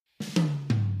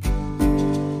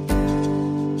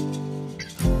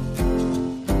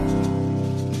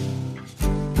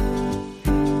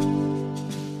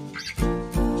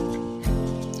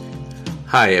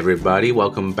Hi, everybody.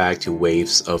 Welcome back to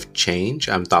Waves of Change.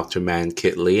 I'm Dr. Man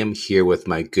Kit Lee. I'm here with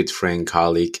my good friend,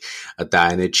 colleague,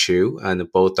 Diana Chu.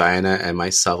 And both Diana and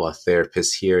myself are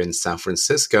therapists here in San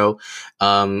Francisco.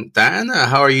 Diana,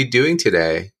 how are you doing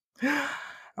today?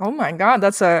 Oh my God,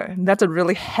 that's a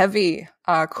really heavy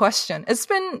question. It's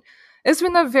been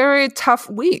a very tough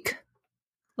week,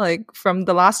 like from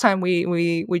the last time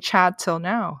we chat till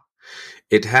now.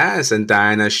 It has. And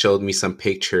Diana showed me some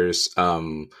pictures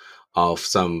of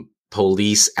some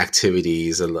police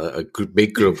activities,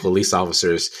 big group of police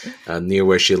officers near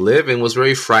where she lived, and was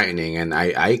very frightening. And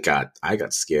I got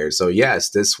scared. So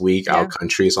yes, this week our Yeah.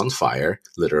 country is on fire,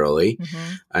 literally.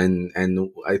 Hmm.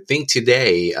 And I think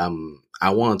today I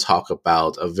want to talk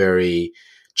about a very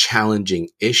challenging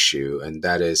issue, and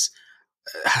that is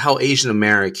how Asian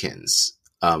Americans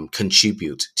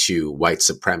contribute to white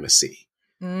supremacy.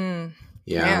 Mm.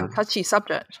 Yeah, Man, touchy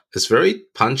subject. it's very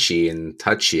punchy and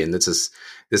touchy, and this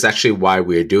is actually why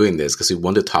we're doing this, because we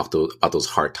want to talk about those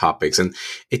hard topics. And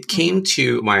it came Hmm.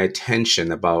 to my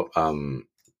attention about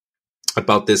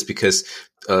this because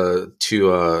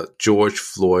to George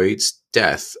Floyd's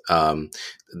death,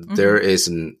 there Hmm. is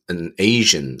an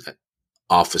Asian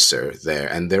officer there,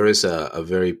 and there is a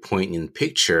very poignant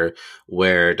picture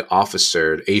where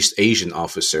Asian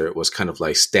officer, was kind of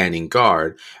like standing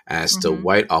guard as the Hmm.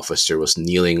 white officer was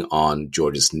kneeling on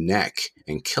George's neck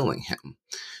and killing him.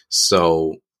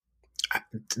 So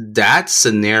that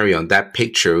scenario and that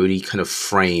picture really kind of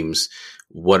frames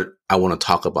what I want to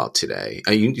talk about today.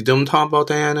 You don't talk about,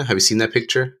 Diana? Have you seen that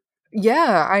picture?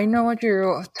 Yeah, I know what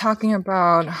you're talking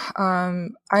about.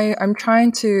 I'm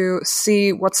trying to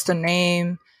see what's the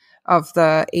name of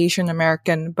the Asian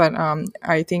American, but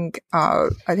I think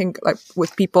like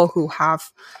with people who have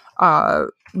uh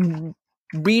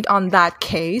read on that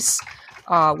case,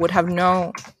 would have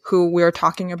known who we're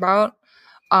talking about.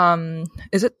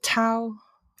 Is it Tao?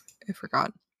 I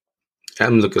forgot.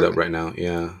 I'm looking it up right now.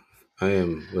 Yeah, I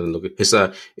am gonna look at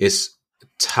it's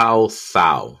Tao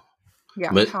Thao.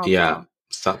 Yeah, But Tao yeah,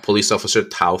 Tao. police officer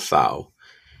Tao Thao.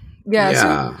 Yeah, so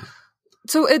Yeah,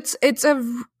 so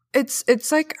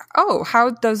it's like, oh,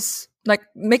 how does like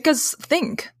make us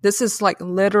think this is like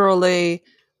literally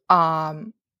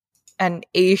um an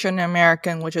Asian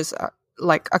American, which is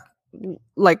like a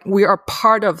like we are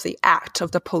part of the act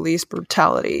of the police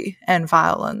brutality and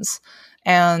violence,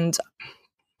 and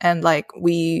like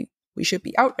we should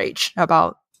be outraged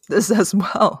about this as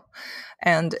well.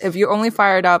 And if you're only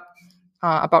fired up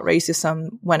about racism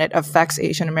when it affects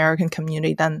Asian American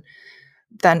community, then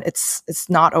it's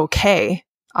not okay,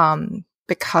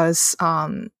 because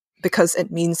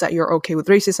it means that you're okay with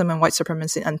racism and white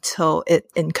supremacy until it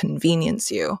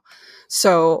inconveniences you.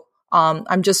 So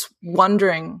I'm just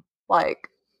wondering, like,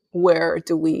 where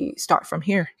do we start from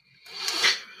here?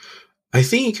 I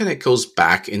think it kind of goes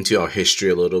back into our history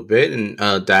a little bit.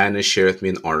 And Diana shared with me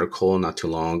an article not too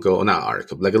long ago, or not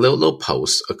article, like a little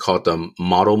post called the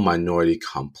Model Minority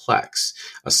Complex,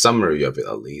 a summary of it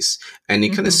at least. And it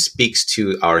kind of Mm-hmm. speaks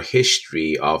to our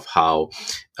history of how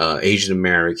Asian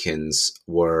Americans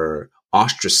were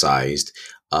ostracized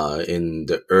in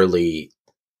the early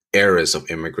eras of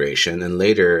immigration, and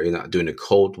later, during the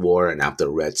Cold War and after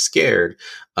the Red Scare,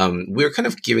 we're kind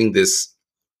of giving this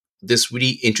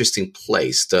really interesting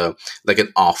place, the like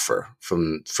an offer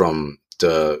from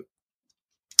the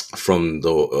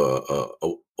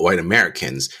white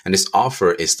Americans, and this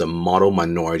offer is the model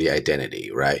minority identity,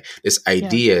 right? This Yeah.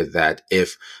 idea that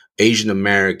if Asian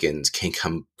Americans can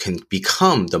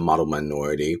become the model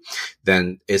minority,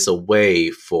 then it's a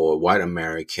way for white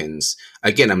Americans.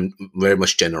 Again, I'm very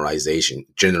much generalizing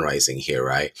here,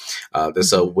 right?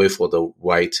 There's a Mm-hmm. way for the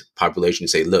white population to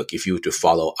say, look, if you were to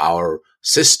follow our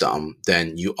system,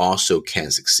 then you also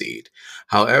can succeed.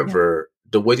 Yeah. However,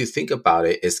 the way to think about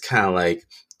it is kind of like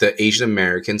the Asian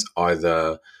Americans are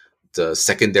the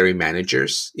secondary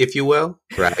managers, if you will,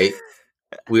 right?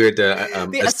 We're the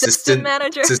The assistant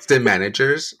manager. assistant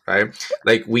managers, right?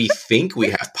 Like we think we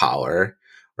have power,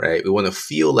 right? We want to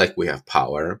feel like we have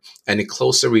power, and the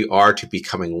closer we are to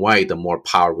becoming white, the more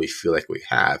power we feel like we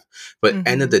have. But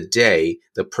end of Mm-hmm. the day,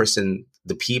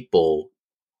 the people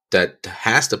that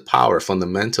has the power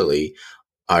fundamentally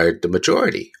are the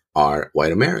majority, are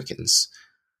white Americans,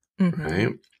 Mm-hmm.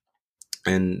 right?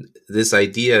 And this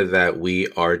idea that we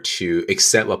are to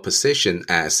accept a position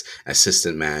as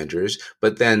assistant managers,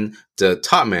 but then the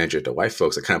top manager, the white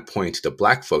folks, are kind of pointing to the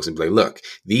black folks and be like, look,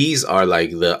 these are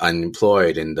like the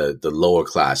unemployed and the lower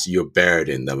class. You're better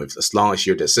than them. As long as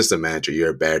you're the assistant manager,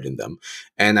 you're better than them.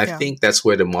 And I Yeah. think that's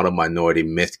where the model minority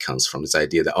myth comes from, this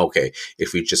idea that, okay,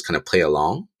 if we just kind of play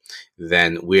along,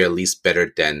 then we're at least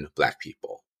better than black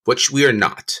people. which we are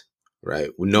not, right?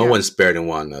 No Yeah. one's better than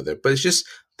one another, but it's just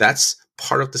that's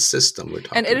part of the system we're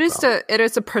talking And it is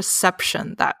about. a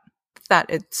perception that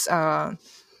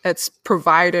it's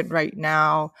provided right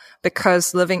now,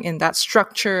 because living in that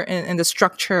structure, in the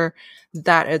structure,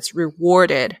 that it's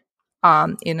rewarded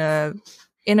in a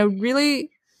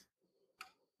really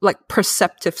like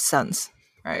perceptive sense,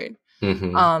 right?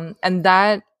 Mm-hmm. And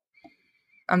that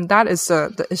is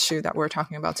the issue that we're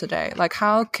talking about today. Like,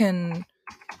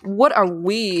 what are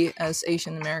we as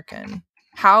Asian American?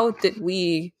 How did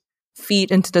we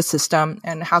feed into the system,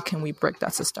 and how can we break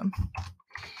that system?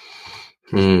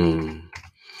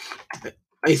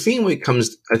 I think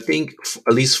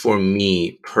at least for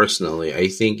me personally, I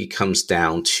think it comes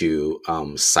down to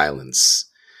silence,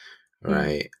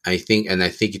 right? I think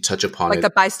you touch upon like it.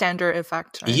 the bystander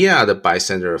effect, right? Yeah, the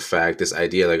bystander effect, this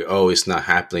idea like, oh, it's not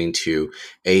happening to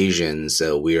Asians,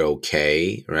 so we're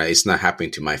okay, right? It's not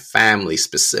happening to my family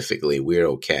specifically, we're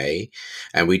okay.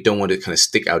 And we don't want to kind of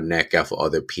stick our neck out for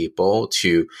other people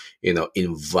to,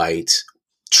 invite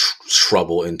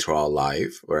trouble into our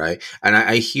life, right? And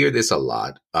I hear this a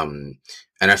lot. And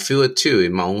I feel it too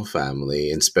in my own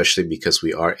family, and especially because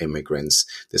we are immigrants,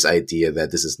 this idea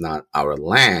that this is not our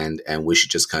land and we should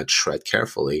just kind of tread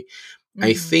carefully.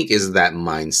 I think is that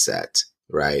mindset,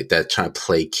 right? That trying to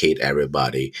placate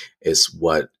everybody is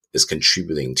what is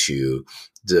contributing to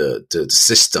the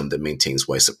system that maintains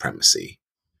white supremacy.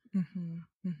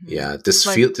 Yeah,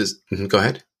 go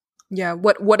ahead. Yeah,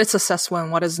 what is successful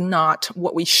and what is not,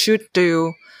 what we should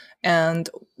do, and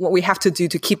what we have to do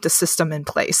to keep the system in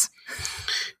place.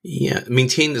 Yeah,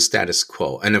 maintain the status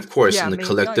quo. And of course, in the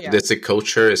collectivistic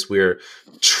culture, is we're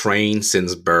trained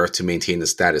since birth to maintain the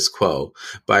status quo.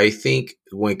 But I think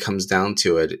when it comes down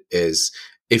to it is,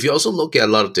 if you also look at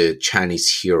a lot of the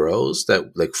Chinese heroes,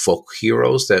 that like folk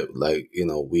heroes that like,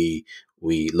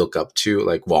 we look up to,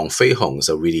 like Wang Feihong is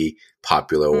a really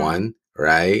popular one,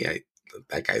 right?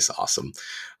 That guy's awesome.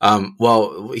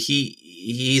 Well,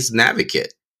 he's an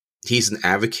advocate. He's an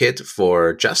advocate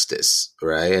for justice,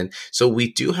 right? And so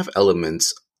we do have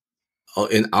elements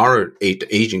in our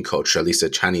Asian culture, at least the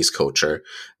Chinese culture,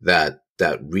 that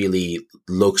really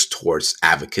looks towards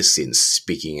advocacy and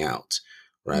speaking out,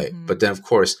 right? But then, of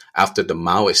course, after the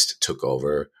Maoists took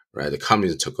over, right, the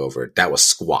communists took over, that was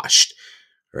squashed,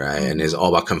 right? And it's all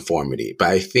about conformity. But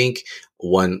I think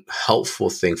one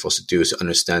helpful thing for us to do is to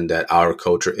understand that our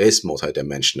culture is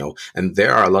multidimensional, and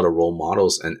there are a lot of role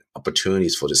models and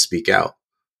opportunities for to speak out.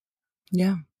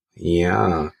 Yeah.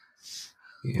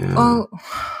 Well,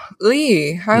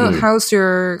 Lee, how's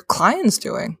your clients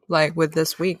doing, like, with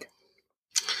this week?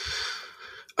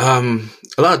 A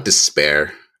lot of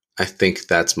despair. I think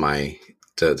that's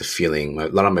the feeling. A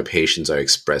lot of my patients are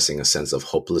expressing a sense of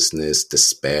hopelessness,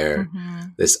 despair,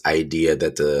 this idea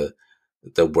that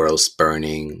the world's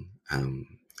burning.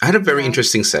 I had a very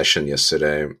interesting session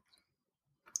yesterday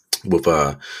with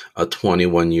a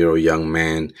 21-year-old young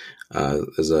man.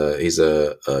 He's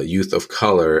a youth of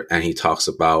color, and he talks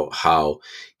about how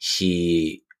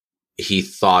he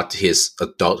thought his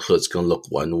adulthood's gonna look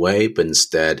one way, but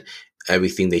instead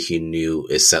everything that he knew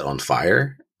is set on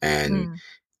fire, and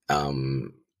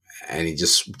he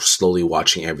just slowly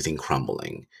watching everything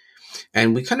crumbling.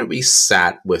 And we kind of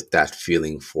sat with that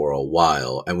feeling for a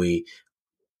while, and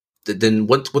then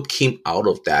what came out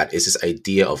of that is this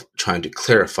idea of trying to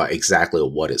clarify exactly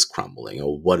what is crumbling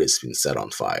or what is being set on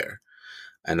fire.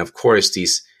 And of course,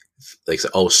 these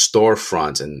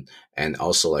storefronts and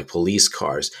also like police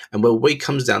cars. And what it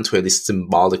comes down to, at least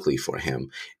symbolically for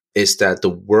him, is that the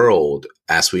world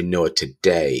as we know it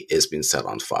today is being set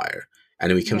on fire.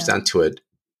 And when it comes down to it,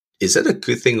 is it a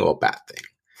good thing or a bad thing?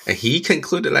 And he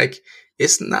concluded, like,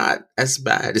 it's not as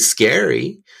bad. It's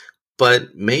scary,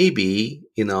 but maybe,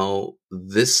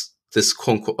 this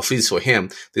quote unquote, at least for him,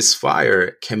 this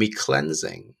fire can be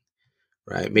cleansing,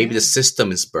 right? Maybe the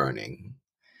system is burning.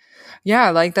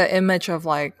 Yeah, like the image of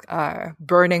like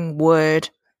burning wood,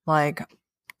 like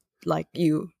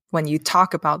you, when you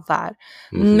talk about that,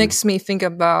 makes me think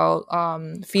about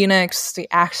Phoenix, the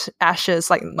ashes,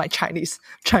 like my Chinese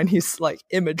like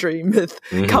imagery myth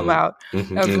come out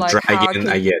of like dragon.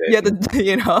 I get it.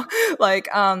 Yeah,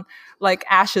 like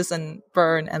ashes and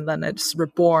burn, and then it's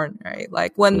reborn, right?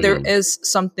 Like when there is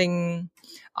something,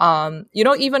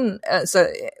 even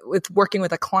with working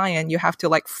with a client, you have to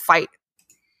like fight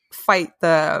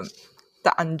the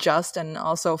unjust, and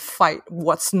also fight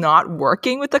what's not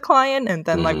working with the client, and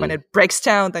then like when it breaks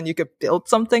down, then you could build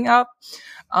something up.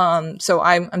 So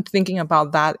I'm thinking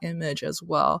about that image as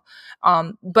well.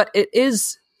 But it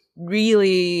is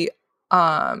really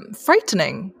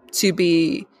frightening to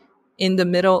be in the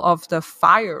middle of the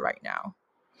fire right now.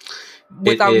 It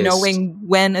without is. knowing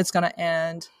when it's going to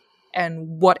end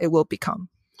and what it will become.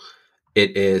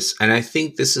 It is. And I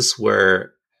think this is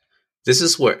where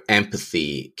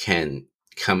empathy can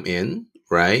come in,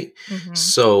 right? Mm-hmm.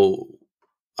 So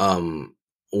um,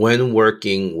 when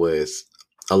working with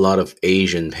a lot of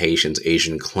Asian patients,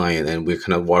 Asian client, and we're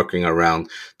kind of working around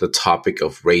the topic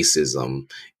of racism,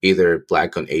 either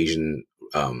Black on Asian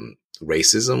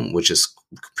racism, which is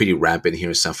pretty rampant here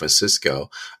in San Francisco.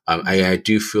 I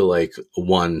do feel like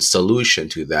one solution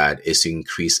to that is to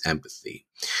increase empathy.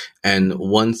 And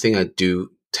one thing I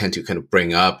do tend to kind of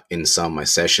bring up in some of my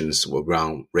sessions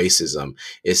around racism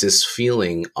is this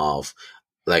feeling of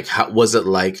like, how was it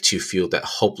like to feel that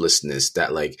hopelessness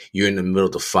that like you're in the middle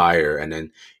of the fire and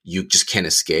then you just can't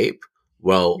escape?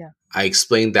 Well, Yeah. I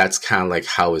explained that's kind of like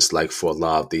how it's like for a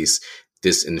lot of these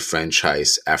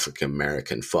disenfranchised African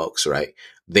American folks, right?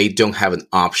 They don't have an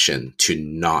option to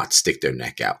not stick their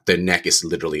neck out. Their neck is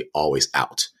literally always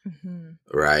out, Mm-hmm.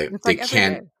 right? It's They like every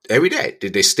can't day. every day.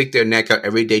 They stick their neck out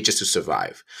every day just to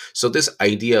survive. So this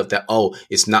idea of that, oh,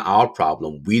 it's not our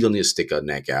problem. We don't need to stick our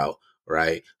neck out,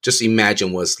 right? Just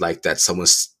imagine what's like that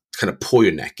someone's kind of pull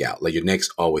your neck out, like your neck's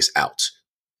always out,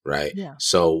 right? Yeah.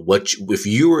 So if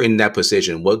you were in that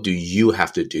position, what do you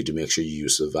have to do to make sure you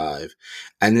survive?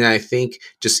 And then I think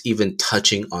just even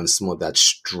touching on some of that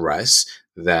stress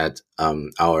that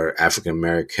our African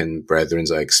American brethren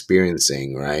are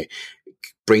experiencing, right,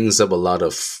 brings up a lot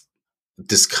of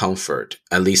discomfort,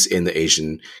 at least in the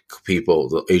Asian people,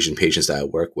 the Asian patients that I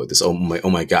work with. Is oh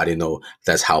my God,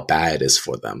 that's how bad it is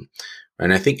for them.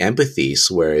 And I think empathy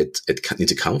is where it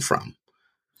needs to come from.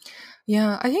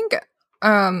 Yeah, I think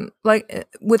like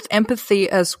with empathy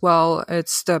as well,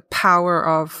 it's the power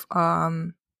of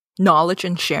knowledge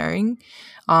and sharing.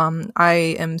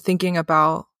 I am thinking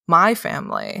about my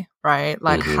family, right?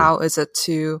 Like Mm-hmm. how is it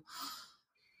to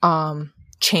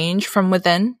change from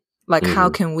within? Like how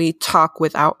Mm-hmm. can we talk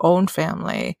with our own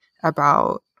family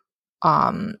about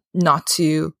not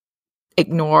to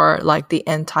ignore like the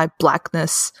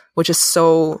anti-blackness, which is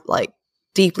so like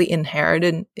deeply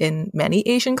inherited in many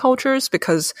Asian cultures,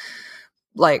 because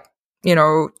like,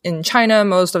 in China,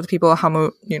 most of the people,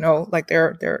 like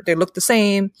they look the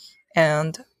same,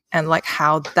 and like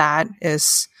how that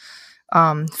is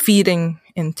feeding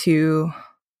into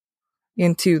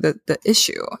the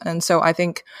issue. And so I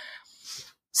think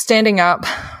standing up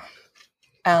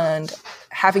and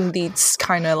having these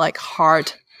kind of like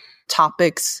hard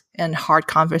topics and hard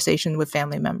conversation with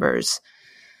family members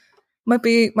might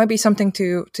be something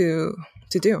to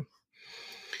do.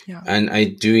 Yeah. And I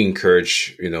do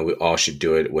encourage, we all should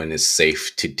do it when it's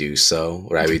safe to do so,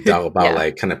 right? We talk about Yeah.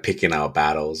 like kind of picking our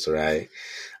battles, right?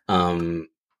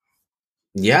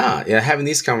 Yeah, having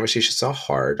these conversations are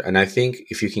hard. And I think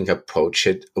if you can approach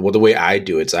it, well, the way I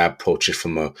do it is I approach it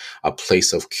from a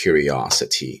place of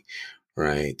curiosity,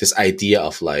 right? This idea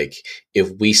of like,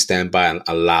 if we stand by and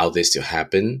allow this to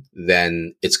happen,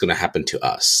 then it's going to happen to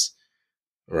us,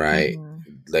 right? Mm-hmm.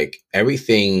 Like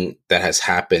everything that has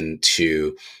happened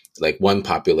to like one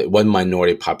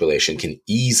minority population can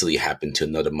easily happen to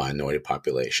another minority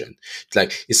population.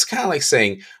 Like, it's kind of like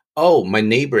saying, oh, my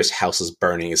neighbor's house is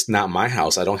burning. It's not my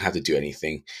house. I don't have to do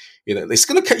anything. Your house is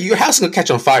going to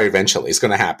catch on fire eventually. It's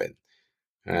going to happen.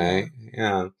 Right.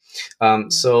 Yeah.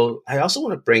 So I also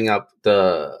want to bring up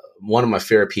one of my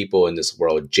favorite people in this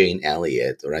world, Jane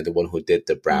Elliott, right? The one who did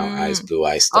the brown eyes, blue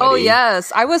eyes study. Oh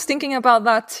yes, I was thinking about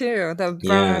that too. The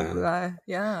brown eye, blue eye.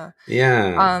 Yeah.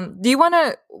 Yeah. Do you want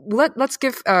to let's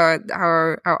give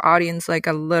our audience like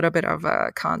a little bit of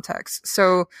a context?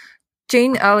 So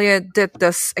Jane Elliott did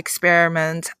this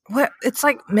experiment. It's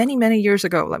like many years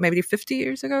ago, like maybe 50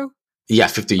 years ago. Yeah,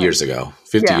 50 years ago.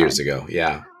 50 years ago.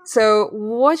 Yeah. So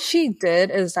what she did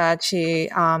is that she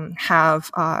have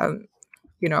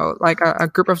like a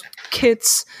group of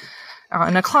kids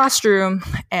in a classroom,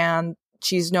 and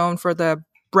she's known for the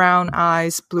brown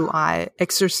eyes, blue eye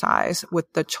exercise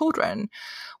with the children,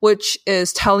 which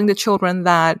is telling the children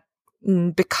that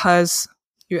because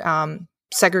you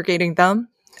segregating them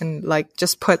and like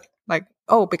just put like,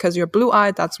 oh, because you're blue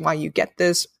eyed, that's why you get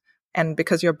this, and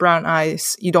because you're brown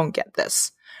eyes, you don't get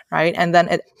this, right? And then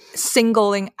it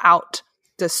singling out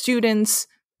the students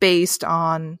based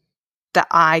on the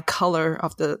eye color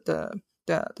of the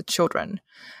children.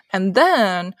 And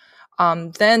then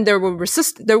there were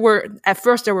resistance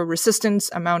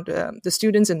among the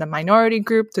students in the minority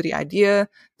group to the idea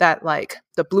that like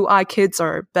the blue eye kids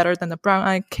are better than the brown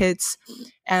eye kids.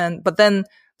 But then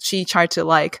she tried to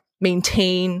like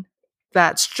maintain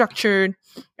that structure.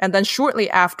 And then shortly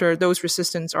after, those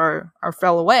resistance are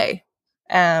fell away.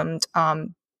 And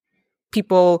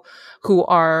people who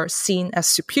are seen as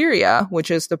superior,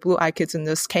 which is the blue-eyed kids in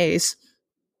this case,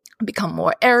 become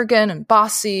more arrogant and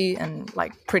bossy and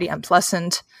like pretty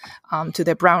unpleasant to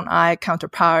their brown-eyed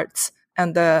counterparts,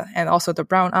 and also the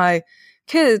brown-eyed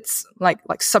kids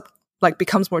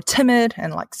becomes more timid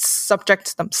and like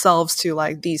subject themselves to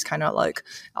like these kind of like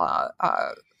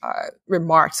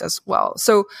remarks as well.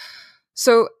 So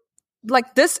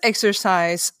like this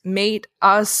exercise made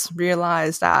us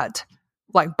realize that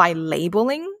like by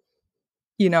labeling,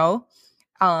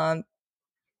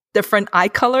 different eye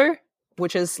color,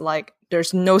 which is like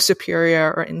there's no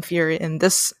superior or inferior in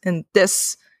this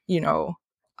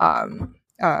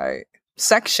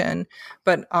section,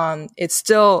 but it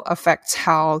still affects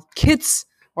how kids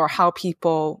or how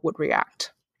people would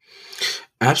react.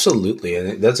 Absolutely,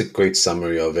 and that's a great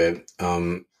summary of it.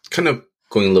 Kind of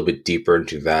going a little bit deeper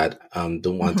into that,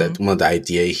 one of the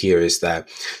idea here is that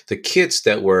the kids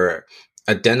that were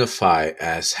identified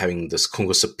as having this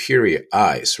quote superior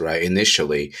eyes, right?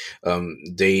 Initially,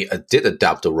 they did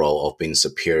adopt the role of being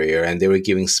superior, and they were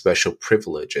giving special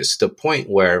privileges to the point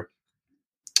where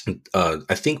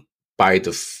I think by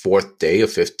the fourth day or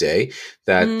fifth day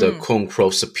that the quote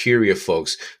unquote superior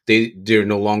folks, they're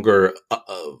no longer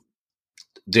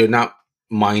they're not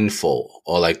mindful,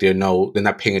 or like they're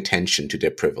not paying attention to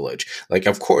their privilege. Like,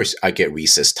 of course I get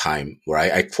recess time,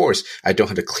 right? Of course I don't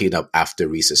have to clean up after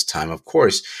recess time. Of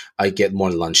course I get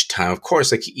more lunch time. Of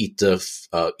course I can eat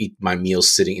my meals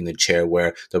sitting in a chair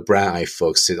where the brown eye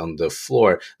folks sit on the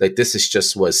floor. Like, this is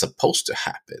just what's supposed to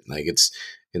happen. Like, it's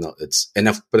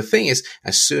enough. But the thing is,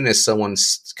 as soon as someone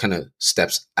kind of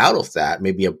steps out of that,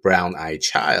 maybe a brown eyed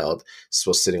child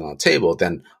was sitting on a table,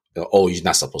 then you're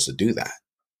not supposed to do that.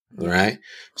 Right.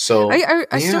 So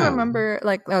I still remember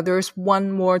like there was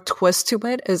one more twist to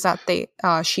it, is that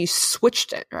she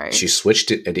switched it, right? She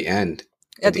switched it at the end.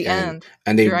 At the end.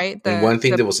 And and one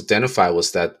thing that was identified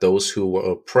was that those who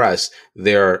were oppressed,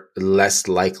 they're less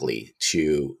likely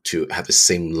to have the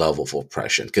same level of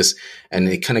oppression, and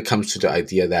it kind of comes to the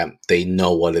idea that they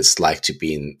know what it's like to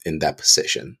be in that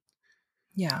position.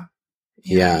 Yeah.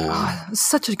 Yeah. Oh,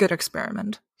 such a good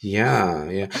experiment.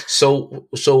 Yeah. So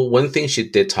one thing she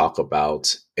did talk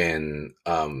about in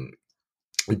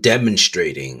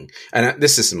demonstrating, and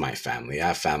this isn't my family. I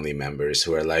have family members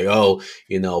who are like,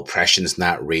 oppression is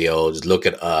not real. Just look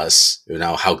at us,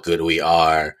 how good we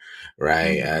are,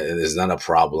 right? It's not a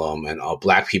problem, and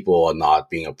Black people are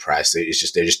not being oppressed. It's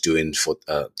just they're just doing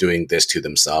this to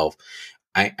themselves.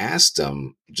 I asked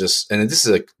them and this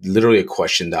is literally a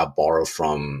question that I borrowed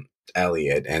from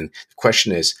Elliot, and the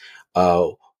question is,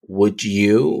 would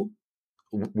you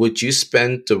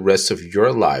spend the rest of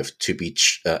your life to be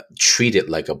treated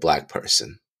like a Black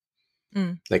person?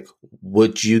 Like,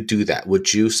 would you do that?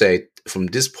 Would you say, from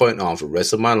this point on, for the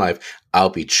rest of my life, I'll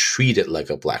be treated like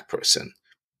a Black person,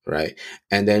 right?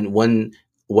 And then when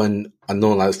I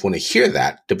know a lot of people want to hear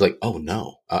that, they'll be like, oh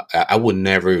no, I would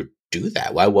never do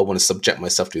that. Why would I want to subject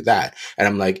myself to that? And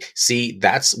I'm like, see,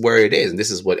 that's where it is. And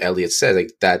this is what Elliot said,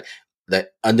 like that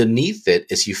underneath it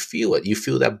is you feel it. You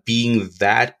feel that being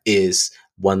that is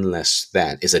one less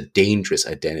than, is a dangerous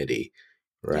identity,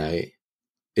 right? Yeah.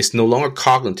 It's no longer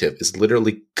cognitive. It's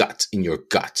literally gut in your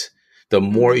gut. The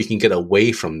more you can get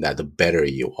away from that, the better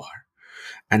you are.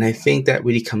 And I think that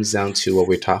really comes down to what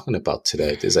we're talking about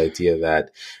today, this idea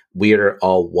that we are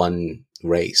all one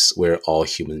race. We're all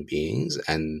human beings.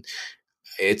 And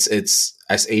it's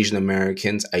as Asian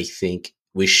Americans, I think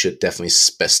we should definitely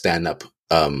stand up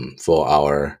for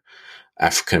our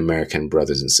African American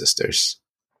brothers and sisters.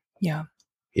 Yeah.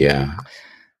 Yeah.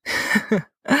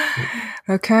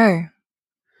 Okay.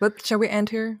 But shall we end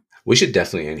here? We should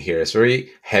definitely end here. It's a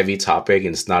very heavy topic,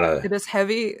 and it's not It is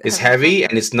heavy. It's heavy,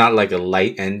 and it's not like a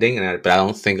light ending. But I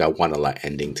don't think I want a light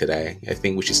ending today. I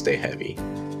think we should stay heavy.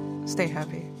 Stay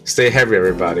heavy. Stay heavy,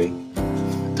 everybody.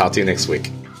 Talk to you next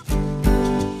week.